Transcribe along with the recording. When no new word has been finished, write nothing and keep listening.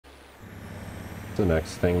The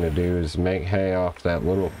next thing to do is make hay off that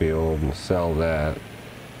little field and sell that.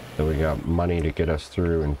 So we got money to get us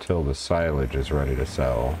through until the silage is ready to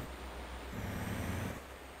sell.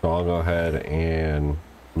 So I'll go ahead and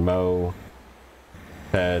mow,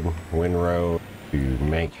 head, windrow to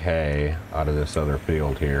make hay out of this other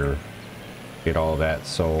field here. Get all that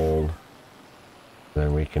sold.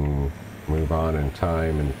 Then we can move on in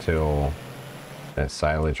time until that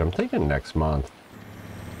silage. I'm thinking next month.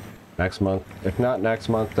 Next month, if not next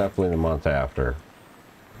month, definitely the month after.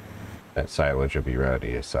 That silage will be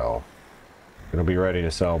ready to sell. It'll be ready to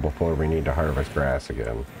sell before we need to harvest grass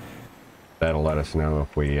again. That'll let us know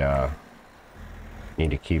if we need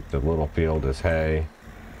to keep the little field as hay,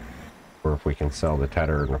 or if we can sell the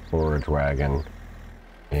tedder and the forage wagon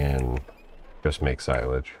and just make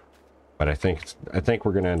silage. But I think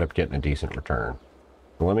we're going to end up getting a decent return.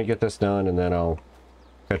 So let me get this done, and then I'll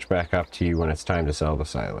catch back up to you when it's time to sell the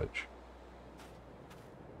silage.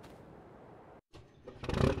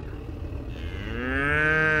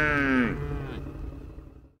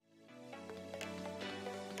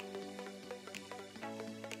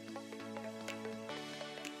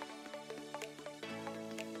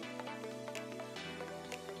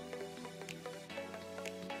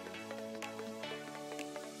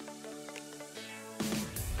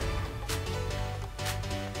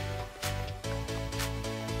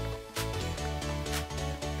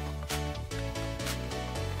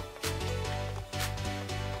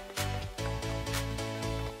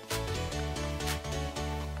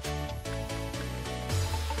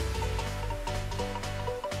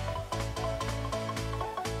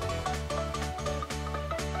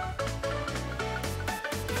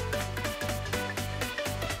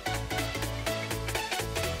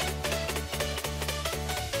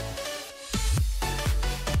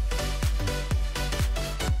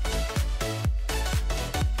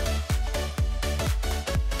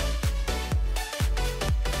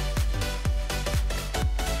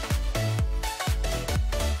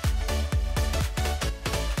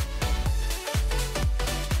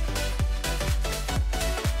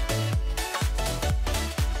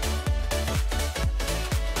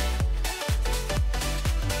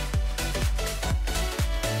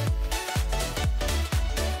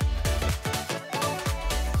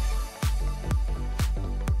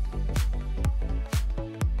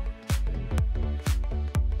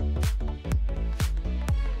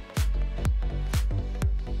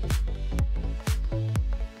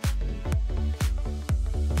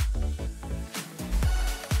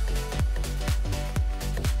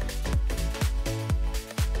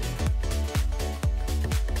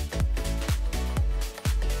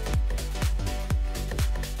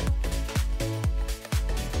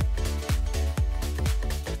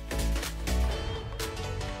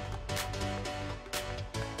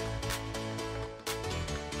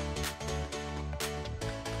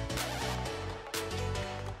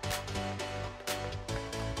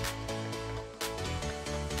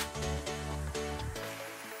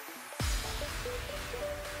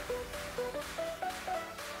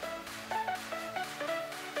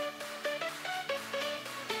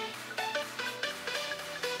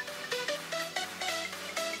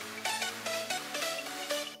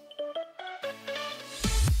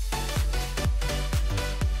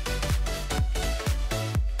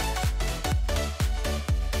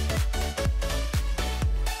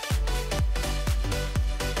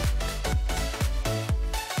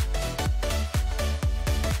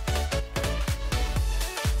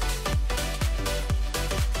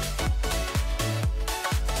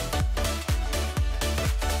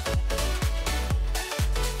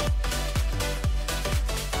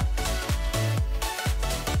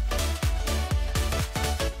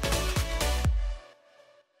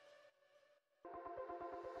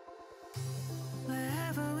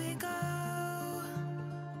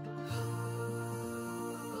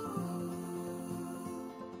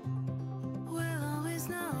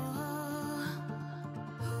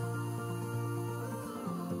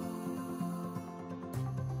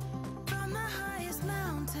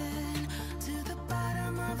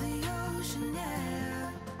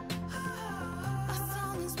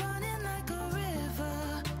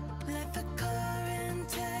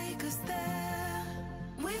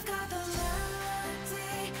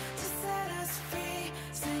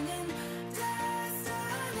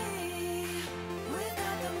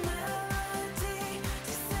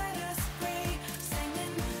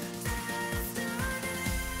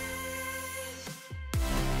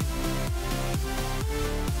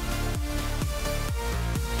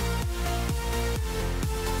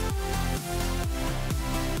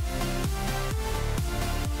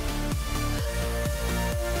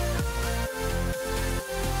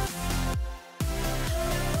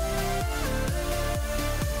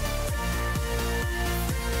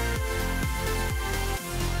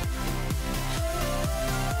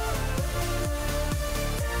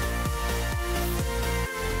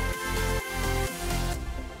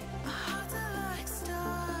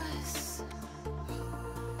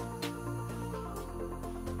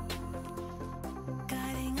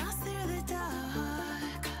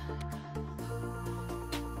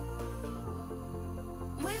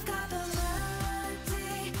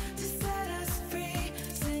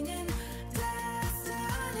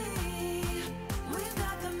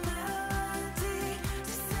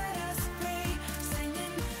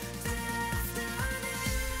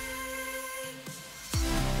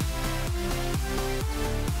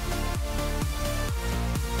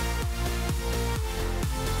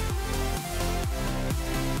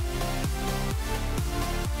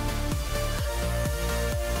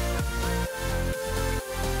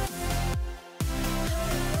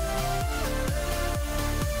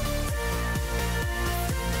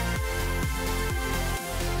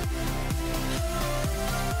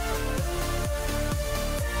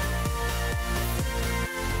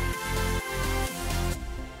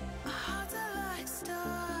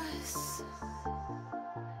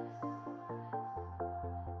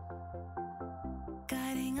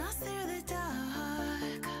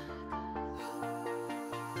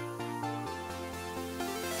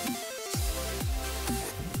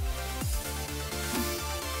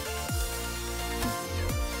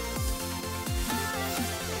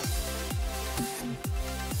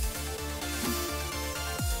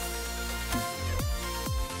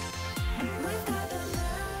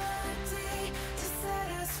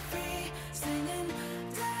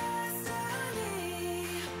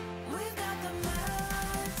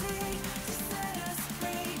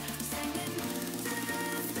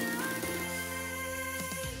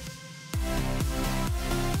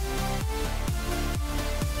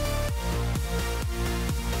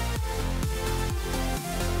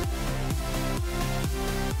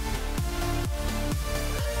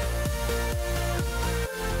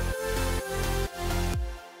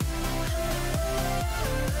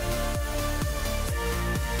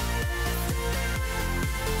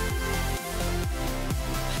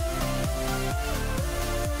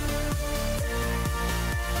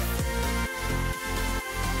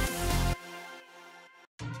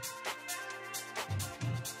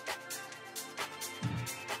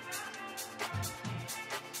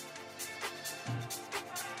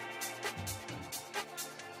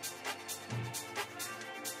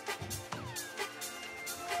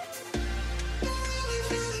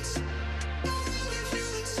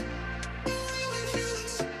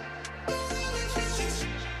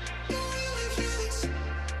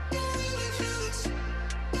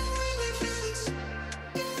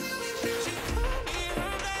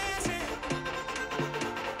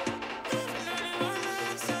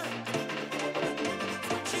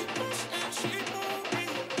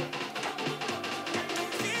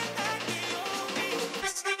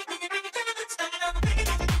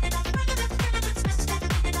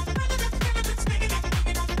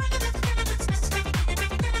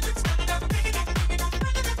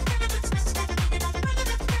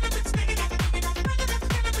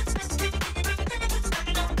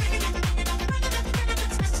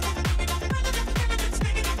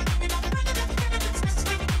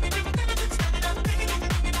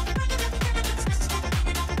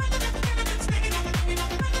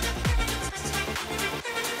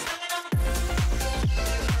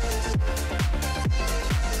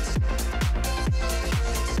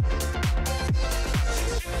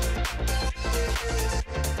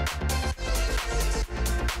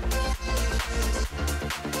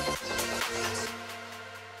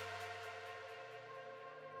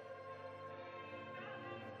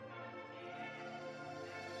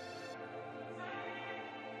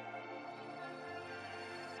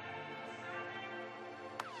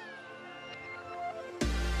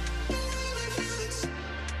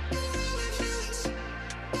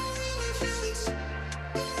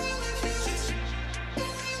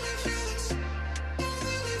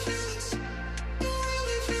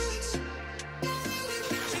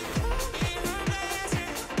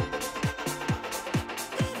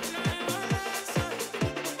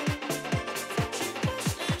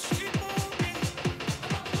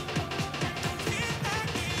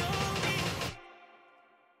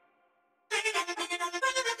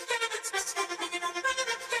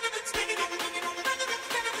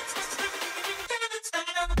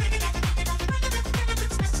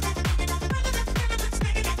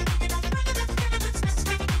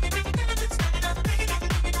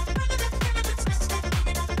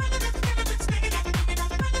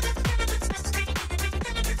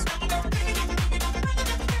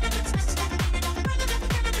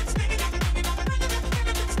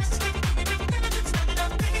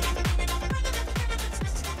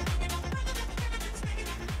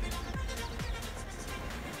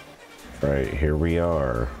 Right, here we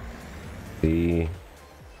are. See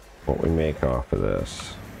what we make off of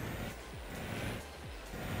this.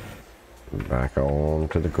 Back on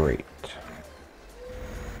to the grate.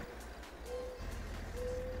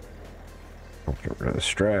 Get rid of the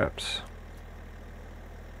straps.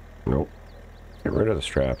 Nope. Get rid of the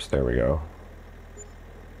straps. There we go.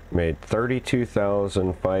 Made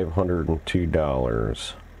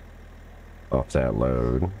 $32,502 off that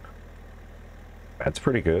load. That's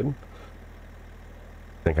pretty good. I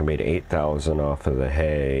think I made $8,000 off of the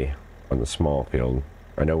hay on the small field.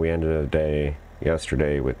 I know we ended the day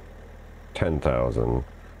yesterday with $10,000,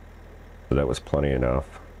 so that was plenty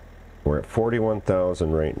enough. We're at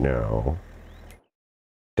 $41,000 right now.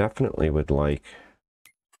 Definitely would like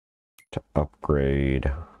to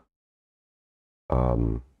upgrade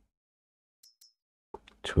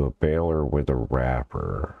to a baler with a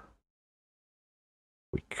wrapper.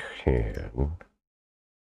 We can.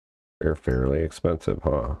 They're fairly expensive,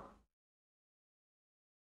 huh?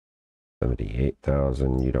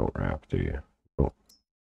 78,000. You don't wrap, do you? Oh.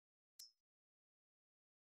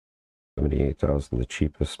 78,000, the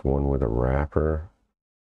cheapest one with a wrapper.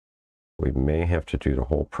 We may have to do the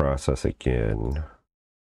whole process again.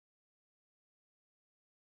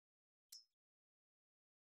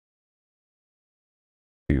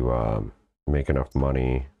 To make enough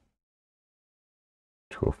money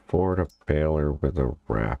to afford a baler with a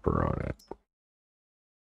wrapper on it.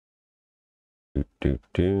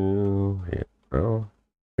 Yeah, well,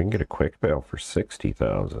 we can get a quick bale for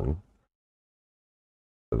 60,000.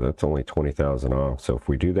 So that's only 20,000 off. So if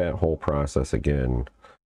we do that whole process again,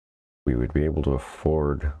 we would be able to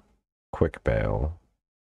afford quick bale.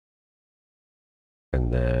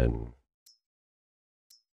 And then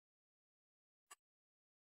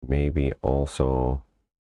maybe also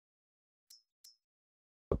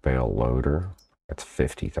a bale loader. That's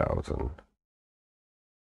 50,000.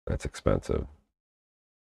 That's expensive.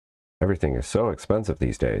 Everything is so expensive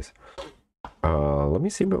these days. Let me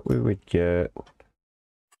see what we would get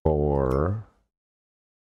for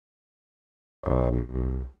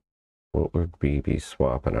what would we be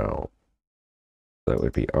swapping out? That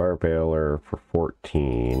would be our baler for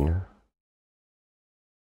 14.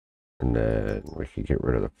 And then we could get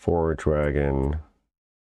rid of the forage wagon.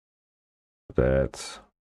 That's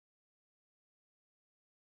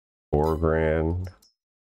 $4,000.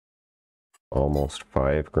 Almost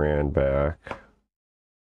 $5,000 back.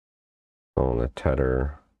 On the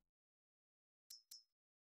tedder.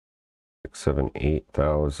 6, 7,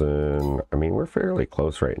 8,000. I mean, we're fairly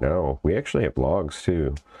close right now. We actually have logs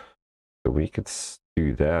too. So we could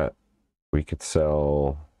do that. We could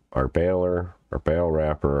sell our baler, our bale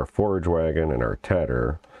wrapper, our forage wagon, and our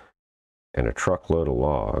tedder, and a truckload of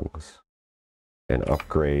logs, and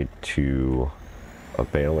upgrade to a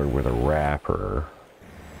baler with a wrapper.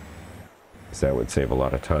 Because that would save a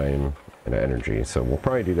lot of time and energy. So we'll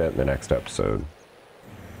probably do that in the next episode.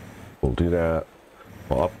 We'll do that.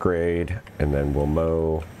 We'll upgrade, and then we'll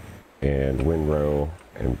mow and windrow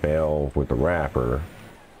and bale with the wrapper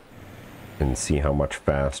and see how much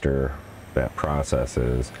faster that process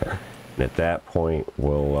is. And at that point,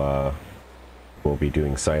 we'll be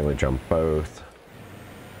doing silage on both,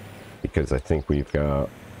 because I think we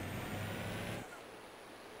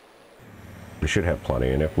should have plenty.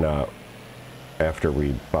 And if not, after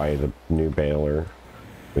we buy the new baler,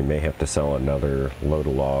 we may have to sell another load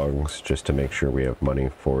of logs just to make sure we have money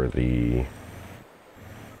for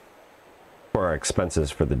our expenses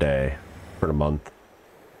for the day, for the month,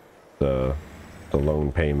 the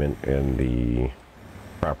loan payment and the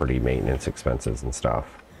property maintenance expenses and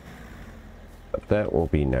stuff. But that will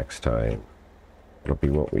be next time. It'll be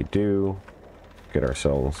what we do, get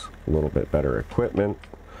ourselves a little bit better equipment,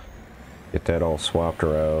 get that all swapped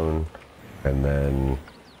around, and then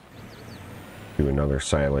do another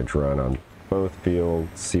silage run on both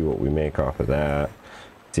fields, see what we make off of that,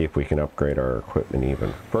 see if we can upgrade our equipment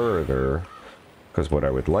even further, because what I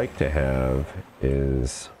would like to have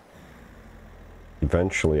is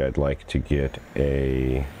eventually I'd like to get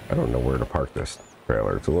I don't know where to park this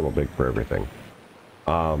trailer, it's a little big for everything.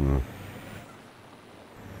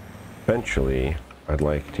 Eventually I'd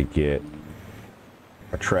like to get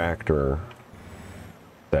a tractor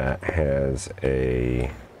that has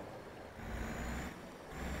a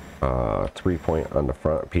 3-point on the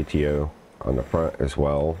front, PTO on the front as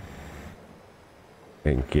well,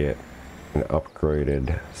 and get an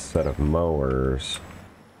upgraded set of mowers.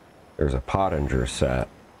 There's a Pottinger set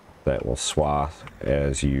that will swath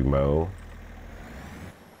as you mow,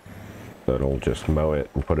 so it'll just mow it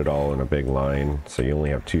and put it all in a big line, so you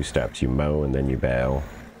only have 2 steps. You mow and then you bale.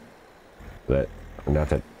 Not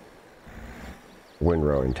that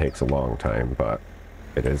windrowing takes a long time, but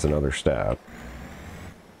it is another step.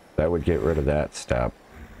 That would get rid of that step.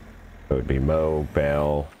 It would be mow,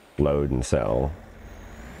 bale, load, and sell.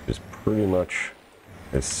 Just pretty much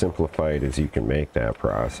as simplified as you can make that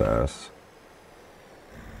process.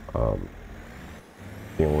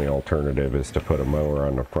 The only alternative is to put a mower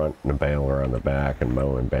on the front and a baler on the back and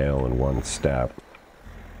mow and bale in one step.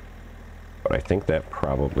 But I think that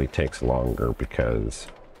probably takes longer because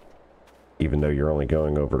even though you're only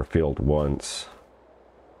going over the field once,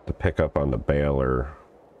 the pickup on the baler,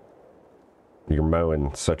 you're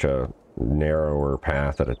mowing such a narrower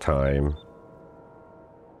path at a time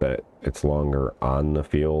that it's longer on the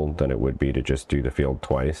field than it would be to just do the field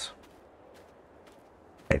twice.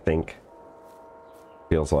 I think.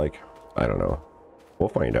 Feels like. I don't know. We'll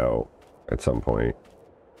find out at some point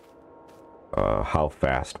how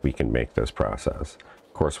fast we can make this process.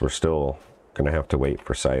 Of course, we're still going to have to wait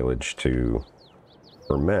for silage to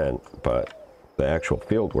ferment, but the actual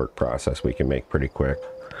field work process we can make pretty quick.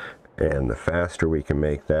 And the faster we can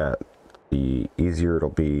make that, the easier it'll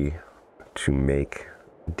be to make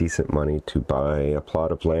decent money to buy a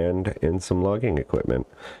plot of land and some logging equipment,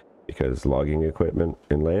 because logging equipment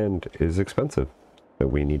and land is expensive. So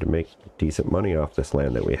we need to make decent money off this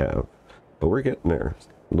land that we have. But we're getting there,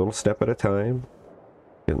 a little step at a time,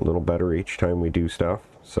 getting a little better each time we do stuff.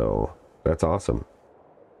 So that's awesome.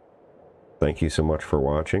 Thank you so much for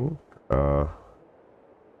watching.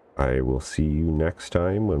 I will see you next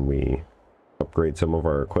time when we upgrade some of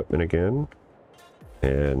our equipment again.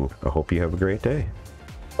 And I hope you have a great day.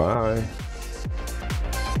 Bye.